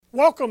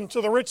Welcome to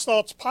the Rich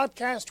Thoughts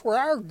Podcast, where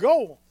our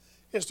goal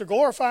is to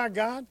glorify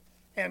God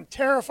and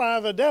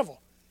terrify the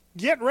devil.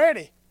 Get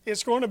ready.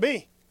 It's going to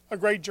be a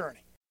great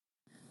journey.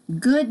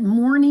 Good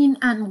morning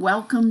and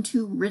welcome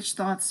to Rich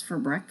Thoughts for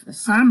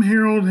Breakfast. I'm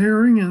Harold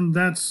Herring, and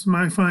that's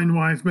my fine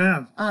wife,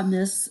 Bev.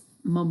 Let's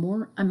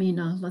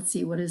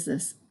see, what is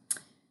this?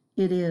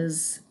 It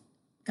is,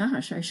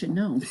 gosh, I should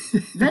know.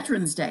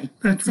 Veterans Day.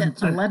 Veterans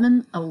It's at Day.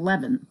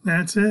 11/11.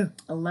 That's it.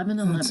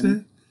 11/11. That's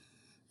it.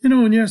 You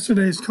know, in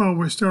yesterday's call,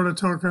 we started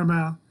talking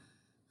about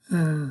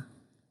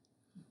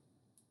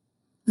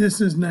this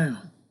is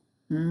now.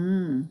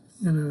 No,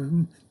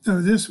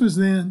 this was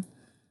then.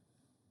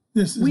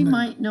 This is We now.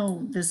 might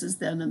know this is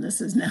then and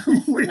this is now.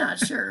 We're not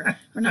sure.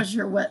 We're not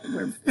sure what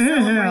we're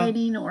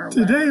celebrating or what.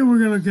 Today we're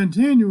going to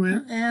continue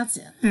it, That's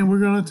it. and we're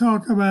going to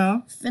talk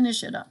about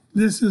Finish it up.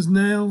 this is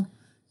now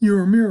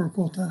your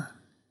miracle time.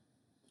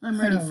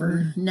 I'm ready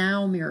for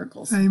now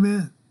miracles.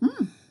 Amen.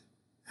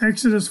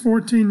 Exodus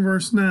 14,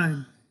 verse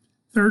 9,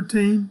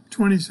 13,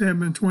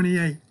 27, and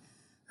 28.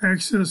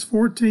 Exodus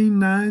 14,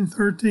 9,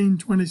 13,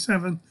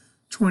 27,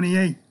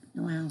 28.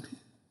 Wow.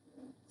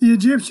 The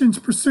Egyptians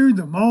pursued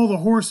them. All the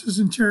horses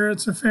and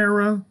chariots of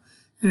Pharaoh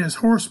and his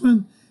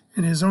horsemen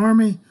and his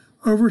army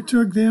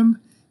overtook them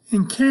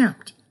and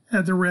camped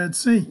at the Red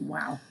Sea.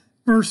 Wow.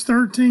 Verse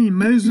 13,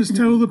 Moses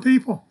told the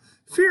people,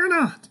 "Fear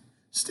not,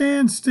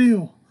 stand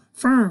still,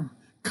 firm,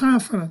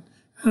 confident,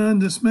 and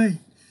undismayed,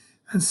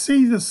 and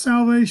see the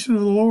salvation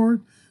of the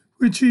Lord,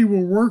 which he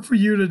will work for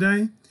you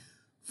today.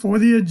 For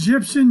the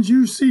Egyptians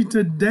you see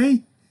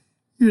today,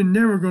 you're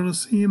never going to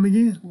see him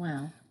again."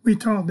 Wow. We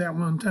taught that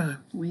one time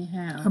We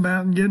have.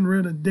 about getting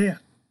rid of debt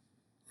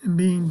and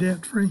being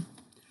debt-free.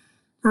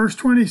 Verse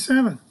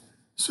 27,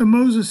 So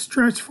Moses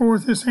stretched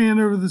forth his hand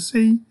over the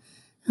sea,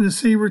 and the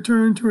sea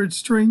returned to its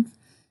strength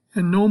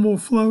and normal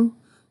flow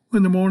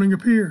when the morning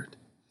appeared.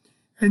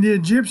 And the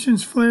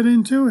Egyptians fled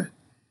into it,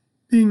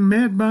 being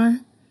met by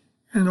it,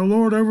 and the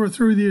Lord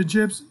overthrew the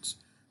Egyptians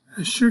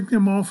and shook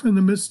them off in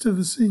the midst of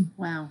the sea.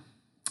 Wow.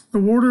 The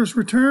waters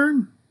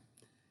returned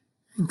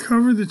and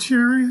covered the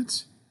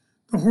chariots,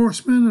 the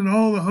horsemen, and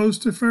all the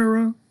host of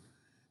Pharaoh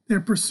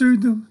that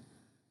pursued them.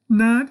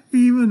 Not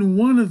even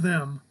one of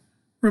them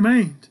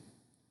remained.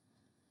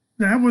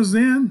 That was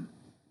then,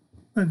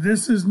 but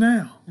this is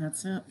now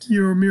That's it.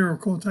 your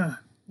miracle time.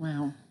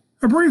 Wow.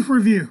 A brief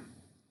review.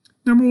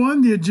 Number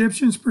one, the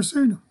Egyptians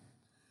pursued them.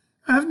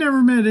 I've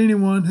never met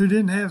anyone who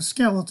didn't have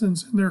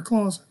skeletons in their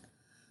closet.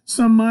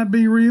 Some might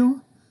be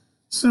real,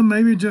 some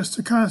maybe just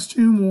a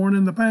costume worn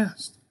in the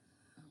past.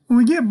 When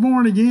we get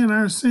born again,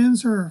 our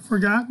sins are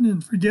forgotten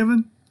and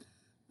forgiven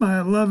by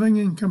a loving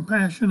and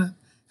compassionate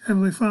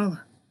Heavenly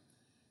Father.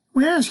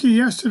 We asked you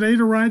yesterday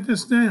to write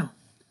this down.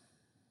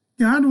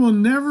 God will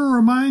never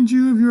remind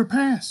you of your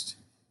past.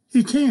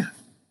 He can't.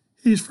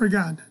 He's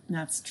forgotten it.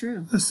 That's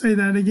true. Let's say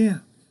that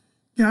again.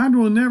 God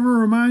will never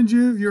remind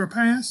you of your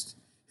past.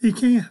 He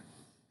can't.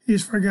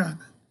 He's forgotten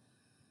it.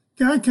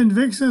 God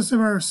convicts us of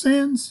our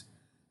sins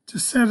to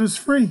set us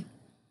free,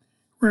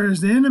 whereas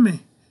the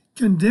enemy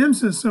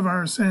condemns us of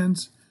our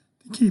sins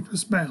to keep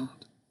us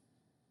bound.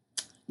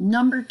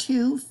 Number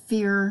 2,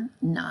 fear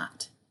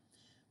not.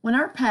 When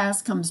our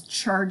past comes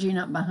charging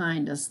up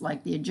behind us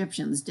like the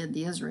Egyptians did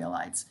the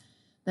Israelites,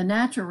 the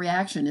natural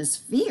reaction is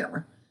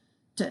fear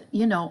to,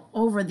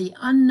 over the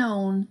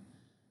unknown,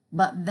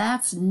 but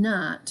that's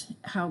not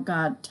how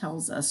God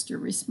tells us to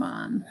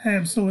respond.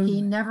 Absolutely.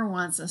 He never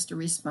wants us to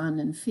respond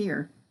in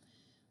fear.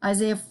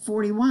 Isaiah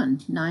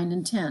 41, 9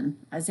 and 10.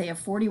 Isaiah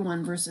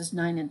 41, verses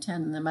 9 and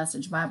 10 in the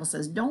Message Bible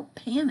says, "Don't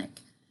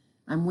panic.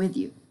 I'm with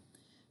you.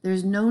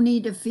 There's no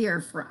need to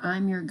fear, for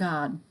I'm your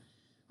God.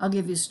 I'll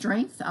give you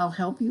strength. I'll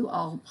help you.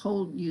 I'll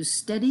hold you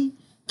steady.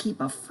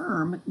 Keep a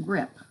firm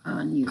grip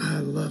on you." I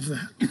love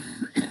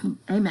that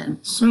Amen.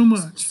 so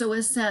much. So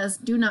it says,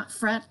 do not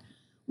fret,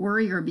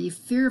 worry, or be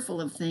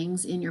fearful of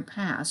things in your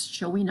past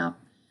showing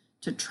up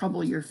to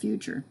trouble your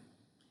future.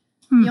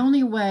 The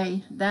only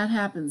way that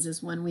happens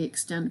is when we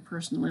extend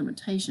personal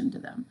invitation to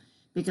them,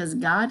 because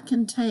God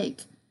can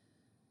take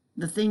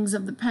the things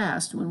of the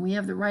past, when we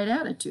have the right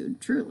attitude,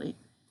 truly,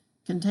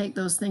 can take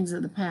those things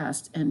of the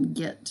past and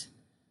get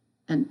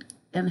and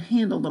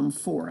handle them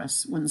for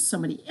us when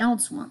somebody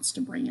else wants to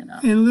bring it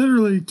up. And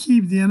literally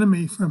keep the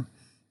enemy from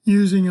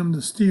using them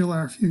to steal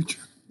our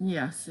future.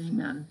 Yes,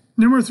 amen.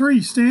 Number 3,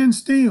 stand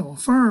still,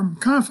 firm,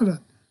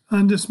 confident,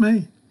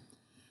 undismayed.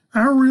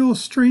 Our real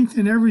strength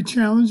in every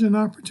challenge and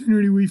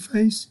opportunity we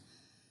face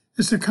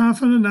is the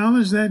confident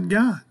knowledge that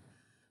God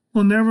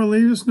will never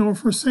leave us nor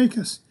forsake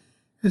us,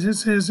 as it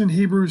says in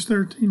Hebrews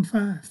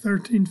 13:5.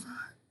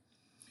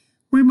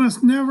 We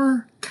must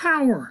never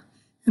cower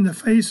in the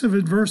face of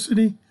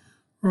adversity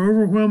or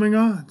overwhelming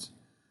odds,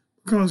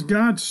 because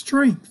God's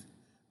strength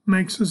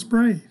makes us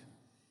brave.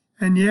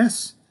 And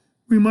yes,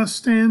 we must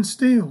stand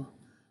still,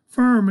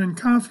 firm and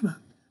confident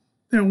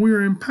that we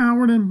are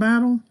empowered in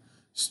battle,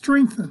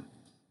 strengthened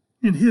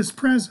in His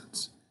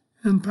presence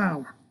and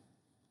power.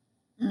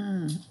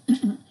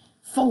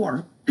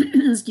 4,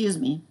 excuse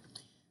me.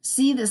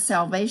 See the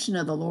salvation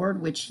of the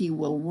Lord, which he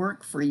will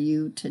work for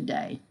you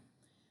today.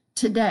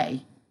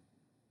 Today,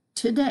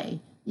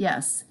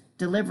 yes,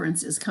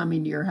 deliverance is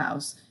coming to your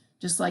house.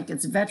 Just like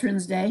it's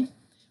Veterans Day,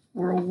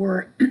 World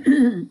War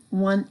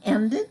I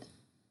ended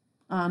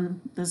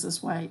on, this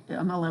is why,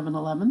 on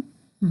 11/11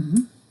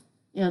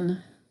 in,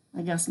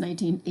 I guess,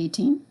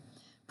 1918.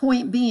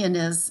 Point being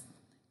is,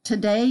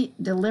 today,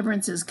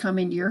 deliverance is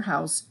coming to your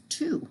house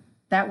too.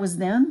 That was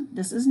then,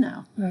 this is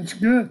now. That's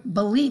good.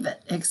 Believe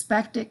it,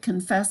 expect it,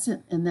 confess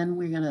it, and then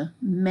we're going to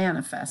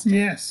manifest it.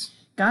 Yes.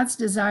 God's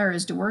desire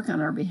is to work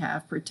on our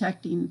behalf,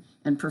 protecting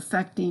and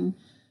perfecting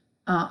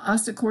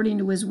us according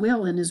to his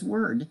will and his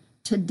word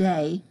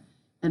today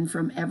and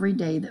from every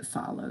day that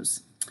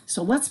follows.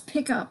 So let's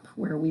pick up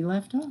where we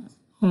left off.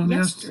 On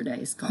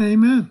Yesterday's call.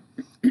 Amen.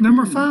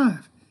 Number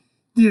 5,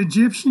 the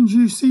Egyptians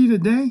you see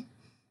today,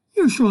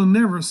 you shall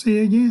never see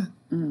again.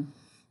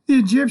 The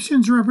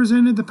Egyptians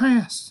represented the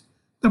past,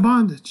 the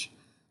bondage,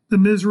 the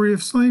misery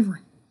of slavery.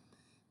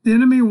 The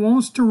enemy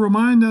wants to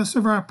remind us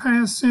of our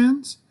past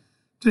sins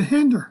to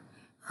hinder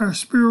our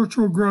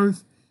spiritual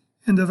growth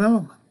and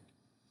development.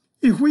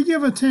 If we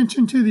give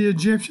attention to the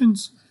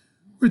Egyptians,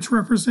 which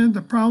represent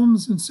the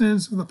problems and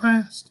sins of the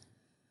past,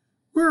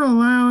 we're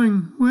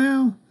allowing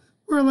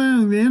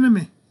the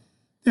enemy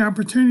the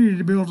opportunity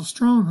to build a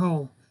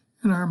stronghold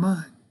in our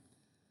mind.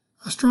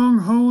 A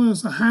stronghold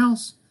is a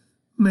house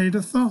made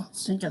of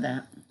thoughts. Think of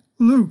that.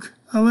 Luke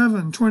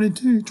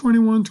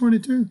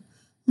 11:21-22.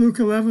 Luke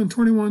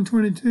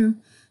 11:21-22,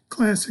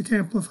 Classic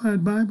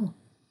Amplified Bible.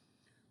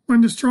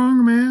 When the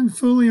strong man,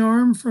 fully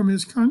armed from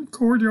his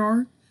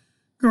courtyard,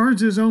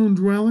 guards his own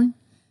dwelling,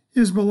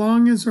 his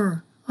belongings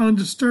are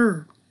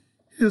undisturbed,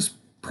 his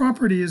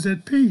property is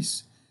at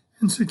peace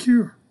and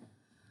secure.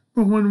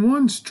 But when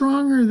one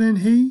stronger than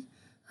he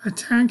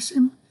attacks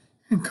him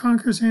and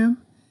conquers him,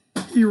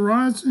 he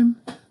robs him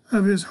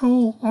of his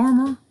whole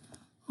armor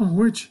on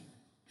which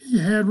he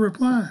had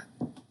replied,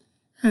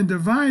 and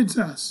divides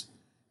us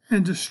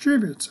and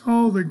distributes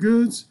all the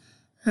goods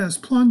as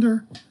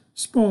plunder,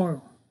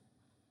 spoil.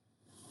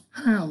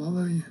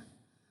 Hallelujah.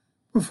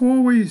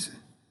 Before we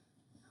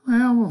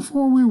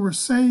were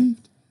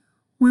saved,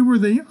 we were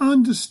the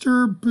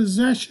undisturbed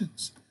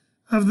possessions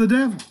of the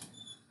devil,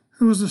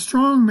 who was a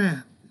strong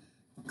man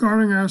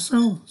guarding our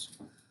souls.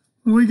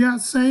 When we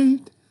got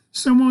saved,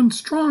 someone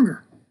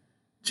stronger,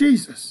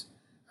 Jesus,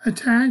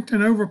 attacked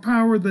and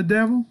overpowered the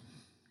devil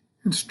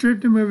and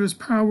stripped him of his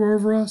power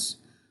over us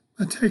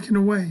by taking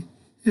away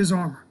his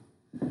armor.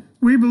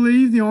 We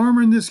believe the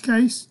armor in this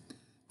case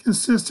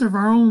consists of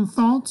our own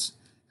thoughts,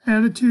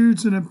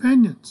 attitudes, and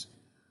opinions,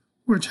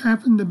 which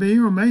happen to be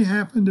or may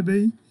happen to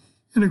be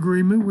in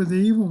agreement with the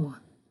evil one.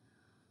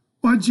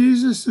 What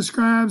Jesus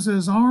describes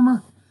as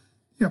armor,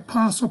 the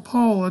Apostle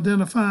Paul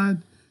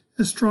identified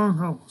as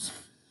strongholds.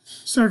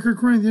 2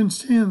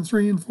 Corinthians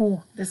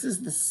 10:3-4. This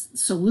is the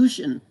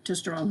solution to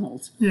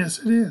strongholds. Yes,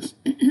 it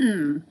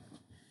is.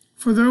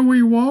 For though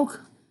we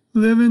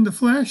live in the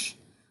flesh,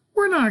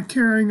 we're not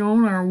carrying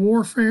on our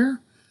warfare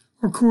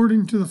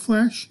according to the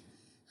flesh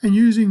and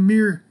using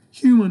mere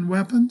human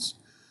weapons.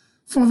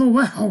 For the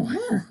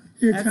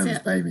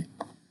baby.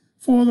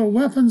 For the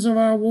weapons of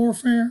our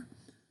warfare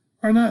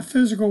are not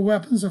physical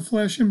weapons of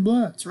flesh and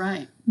blood. That's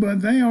right.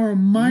 But they are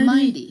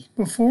mighty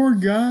before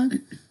God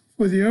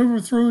for the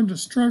overthrow and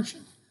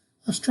destruction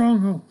of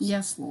strongholds.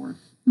 Yes, Lord.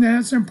 Now,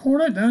 it's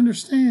important to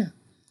understand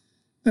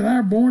that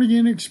our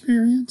born-again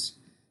experience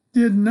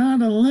did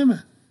not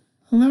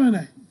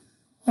eliminate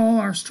all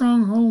our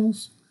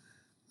strongholds.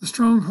 The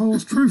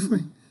strongholds,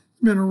 truthfully,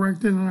 have been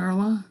erected in our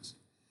lives.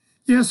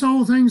 Yes,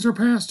 old things are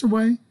passed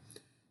away,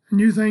 and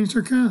new things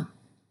are come.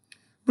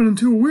 But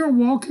until we're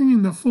walking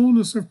in the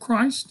fullness of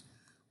Christ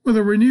with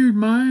a renewed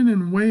mind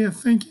and way of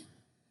thinking,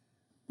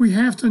 we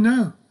have to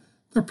know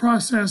the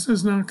process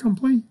is not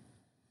complete.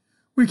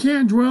 We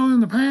can't dwell in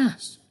the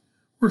past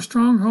where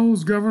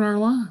strongholds govern our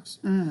lives,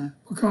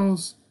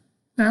 because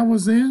that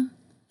was then,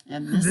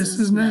 and this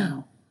is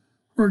now,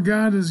 where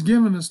God has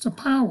given us the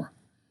power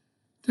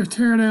to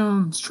tear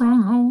down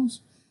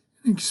strongholds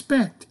and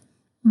expect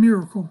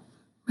miracle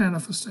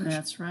manifestation.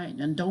 That's right.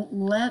 And don't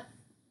let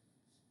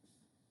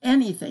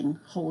anything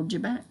hold you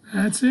back.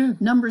 That's it.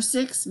 Number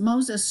 6,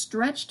 Moses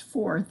stretched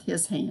forth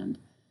his hand.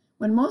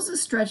 When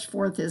Moses stretched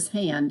forth his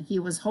hand, he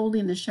was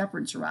holding the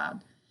shepherd's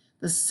rod,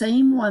 the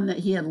same one that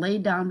he had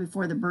laid down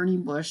before the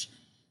burning bush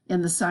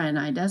in the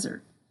Sinai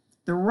desert.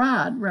 The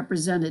rod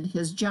represented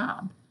his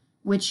job,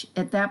 which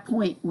at that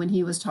point when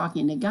he was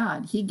talking to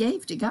God, he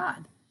gave to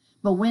God.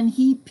 But when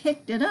he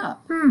picked it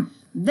up,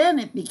 then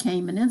it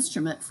became an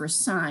instrument for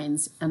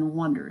signs and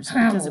wonders,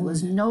 because it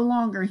was no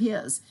longer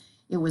his.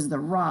 It was the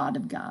rod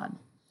of God.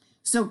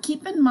 So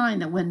keep in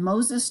mind that when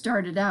Moses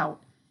started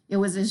out, it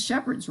was his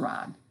shepherd's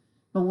rod.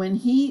 But when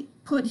he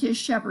put his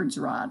shepherd's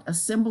rod, a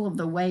symbol of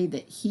the way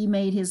that he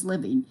made his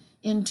living,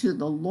 into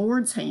the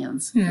Lord's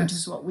hands, which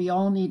is what we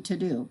all need to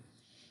do.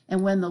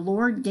 And when the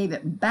Lord gave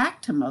it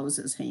back to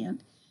Moses'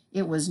 hand,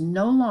 it was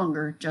no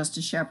longer just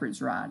a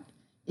shepherd's rod.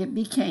 It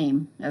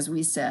became, as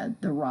we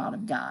said, the rod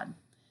of God.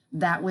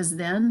 That was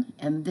then,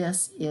 and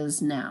this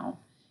is now.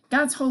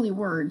 God's holy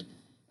word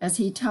as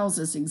he tells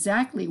us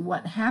exactly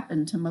what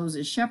happened to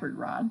Moses' shepherd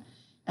rod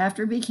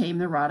after it became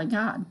the rod of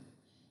God.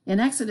 In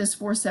Exodus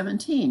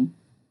 4:17,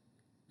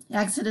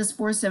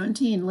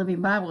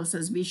 Living Bible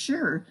says, "Be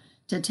sure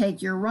to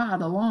take your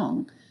rod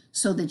along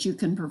so that you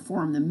can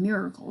perform the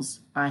miracles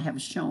I have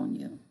shown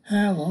you."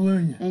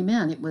 Hallelujah.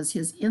 Amen. It was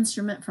his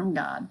instrument from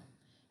God.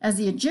 As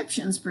the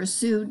Egyptians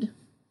pursued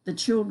the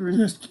children.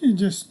 It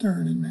just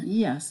stirred in me.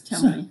 Yes,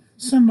 tell me.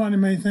 Somebody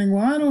may think,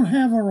 well, I don't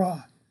have a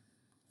rod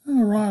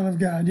of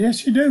God.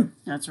 Yes, you do.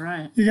 That's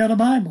right. You got a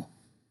Bible.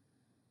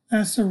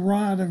 That's the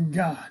rod of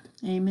God.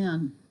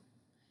 Amen.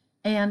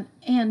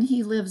 And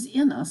he lives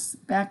in us.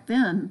 Back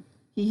then,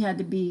 he had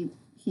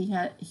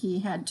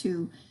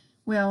to,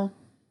 well,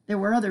 there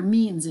were other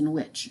means in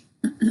which,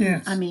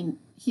 Yes. I mean,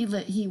 he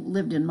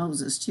lived in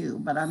Moses too,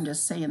 but I'm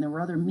just saying there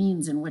were other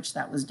means in which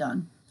that was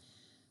done.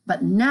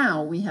 But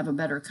now we have a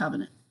better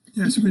covenant.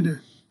 Yes, we do.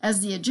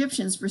 As the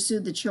Egyptians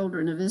pursued the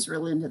children of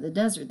Israel into the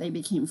desert, they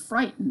became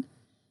frightened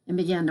and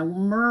began to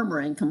murmur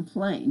and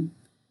complain.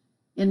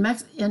 In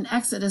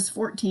Exodus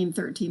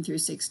 14:13 through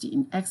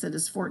 16,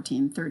 Exodus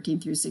 14:13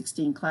 through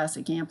 16,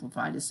 Classic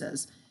Amplified, it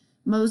says,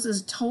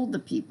 Moses told the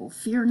people,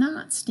 "Fear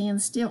not,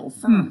 stand still,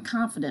 firm,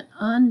 confident,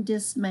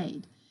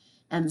 undismayed,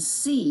 and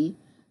see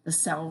the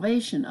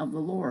salvation of the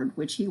Lord,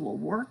 which he will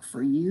work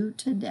for you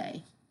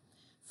today."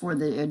 For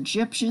the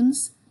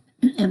Egyptians,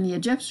 and the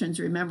Egyptians,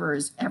 remember,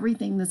 is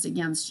everything that's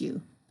against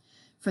you.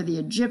 For the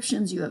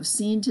Egyptians you have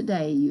seen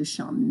today, you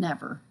shall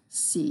never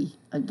see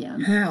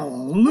again.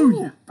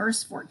 Hallelujah.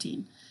 Verse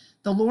 14,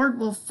 the Lord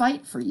will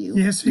fight for you.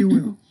 Yes, he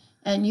will.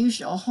 And you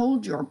shall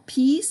hold your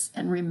peace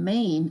and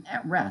remain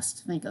at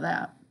rest. Think of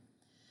that.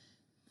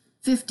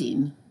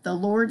 15, the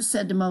Lord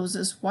said to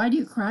Moses, "Why do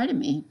you cry to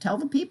me? Tell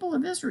the people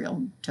of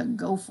Israel to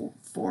go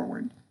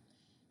forward."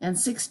 And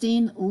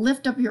 16,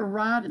 lift up your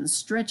rod and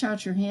stretch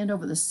out your hand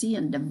over the sea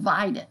and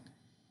divide it.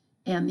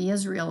 And the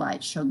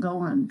Israelites shall go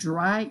on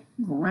dry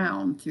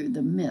ground through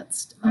the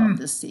midst of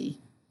the sea.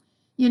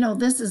 You know,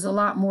 this is a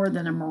lot more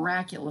than a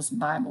miraculous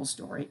Bible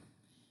story.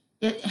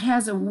 It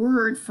has a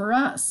word for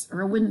us,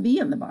 or it wouldn't be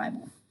in the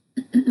Bible.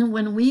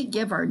 When we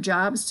give our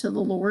jobs to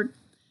the Lord,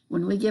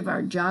 when we give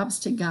our jobs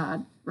to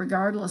God,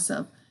 regardless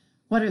of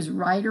what is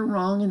right or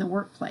wrong in the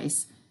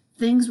workplace,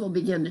 things will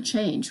begin to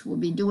change. We'll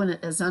be doing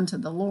it as unto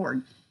the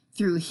Lord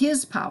through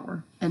his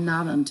power and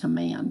not unto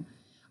man.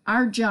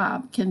 Our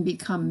job can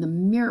become the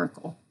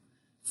miracle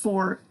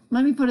for,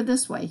 let me put it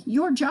this way,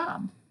 your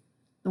job,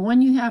 the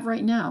one you have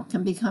right now,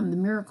 can become the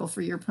miracle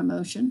for your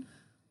promotion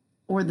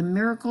or the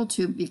miracle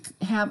to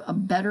have a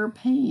better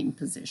paying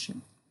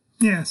position.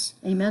 Yes.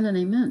 Amen and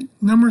amen.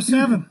 Number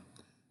 7,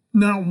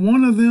 not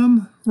one of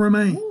them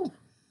remained. Ooh.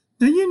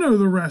 Now, you know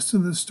the rest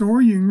of the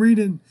story. You can read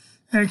it in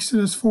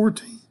Exodus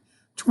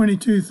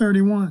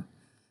 14:22-31.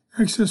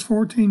 Exodus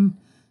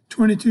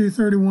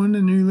 14:22-31,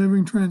 the New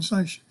Living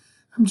Translation.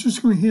 I'm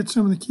just going to hit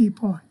some of the key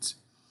points.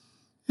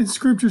 And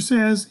Scripture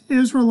says,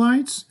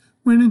 Israelites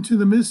went into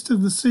the midst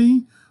of the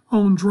sea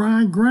on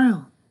dry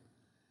ground.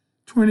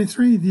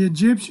 23, the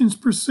Egyptians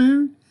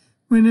pursued,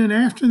 went in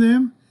after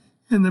them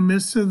in the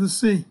midst of the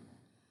sea.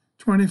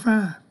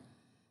 25,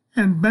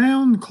 and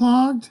bound,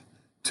 clogged,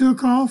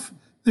 took off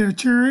their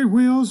chariot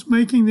wheels,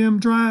 making them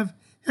drive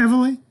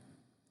heavily.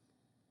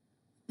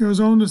 Goes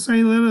on to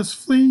say, let us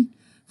flee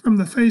from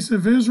the face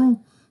of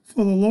Israel,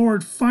 for the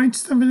Lord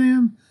fights for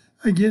them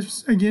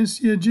against the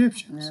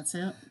Egyptians. That's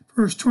it.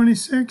 Verse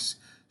 26,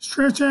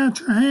 stretch out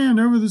your hand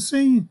over the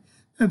sea,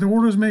 that the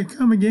waters may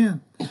come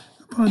again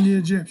upon the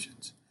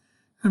Egyptians.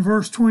 And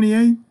verse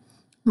 28,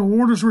 the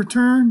waters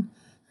returned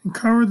and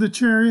covered the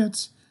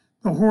chariots,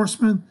 the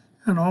horsemen,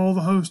 and all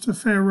the host of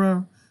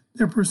Pharaoh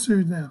that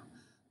pursued them.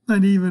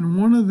 Not even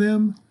one of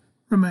them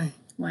remained.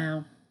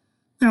 Wow.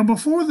 Now,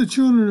 before the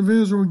children of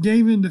Israel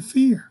gave in to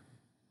fear,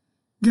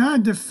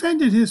 God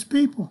defended his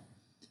people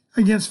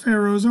against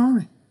Pharaoh's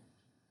army,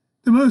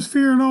 the most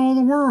feared in all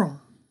the world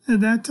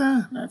at that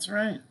time. That's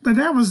right. But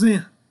that was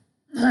then.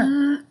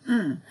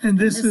 And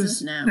this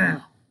is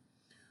now.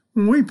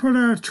 When we put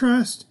our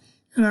trust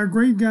in our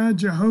great God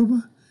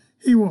Jehovah,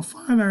 he will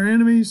fight our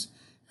enemies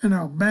and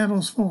our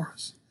battles for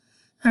us.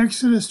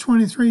 Exodus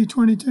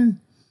 23:22.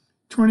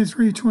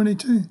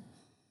 23:22.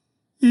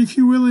 If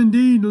you will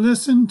indeed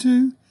listen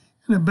to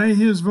and obey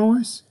his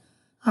voice,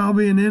 I'll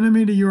be an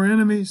enemy to your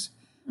enemies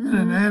and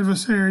an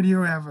adversary to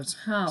your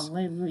adversaries.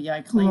 Hallelujah.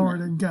 I claim Glory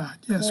it. to God.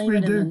 Yes, Claim we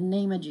it do. in the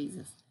name of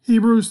Jesus.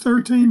 Hebrews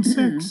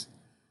 13:6.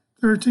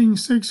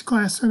 13:6,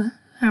 Classic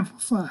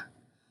Amplified.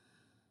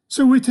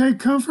 So we take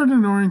comfort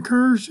and are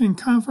encouraged and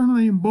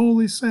confidently and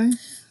boldly say,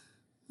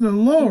 the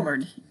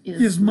Lord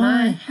is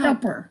my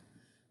helper.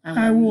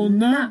 I will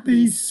not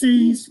be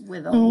seized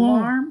with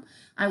alarm.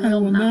 I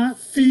will not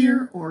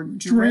fear or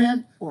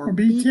dread or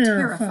be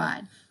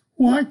terrified.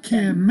 What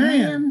can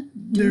man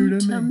do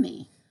to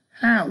me?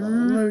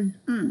 Hallelujah.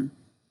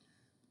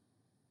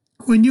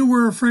 When you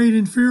were afraid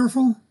and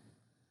fearful,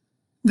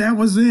 that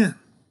was then.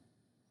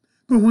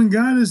 But when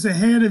God is the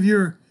head of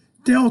your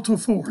Delta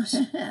Force,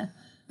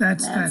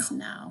 that's now.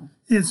 now.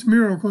 It's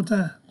miracle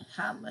time.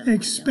 Hallelujah.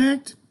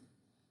 Expect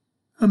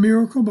a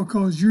miracle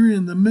because you're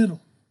in the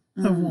middle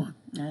of one.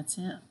 That's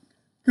it.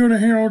 Go to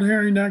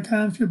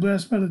haroldherring.com if you're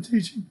blessed by the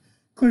teaching.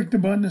 Click the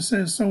button that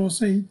says sow a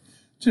seed.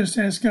 Just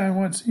ask God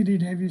what seed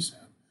he'd have you sow.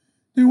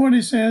 Do what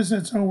he says,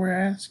 that's all we're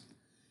asked.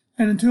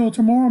 And until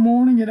tomorrow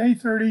morning at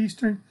 8:30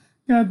 Eastern,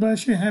 God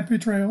bless you. Happy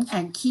trails.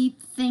 And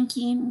keep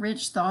thinking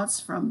rich thoughts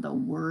from the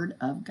Word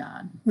of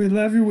God. We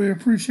love you. We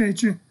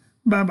appreciate you.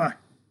 Bye-bye.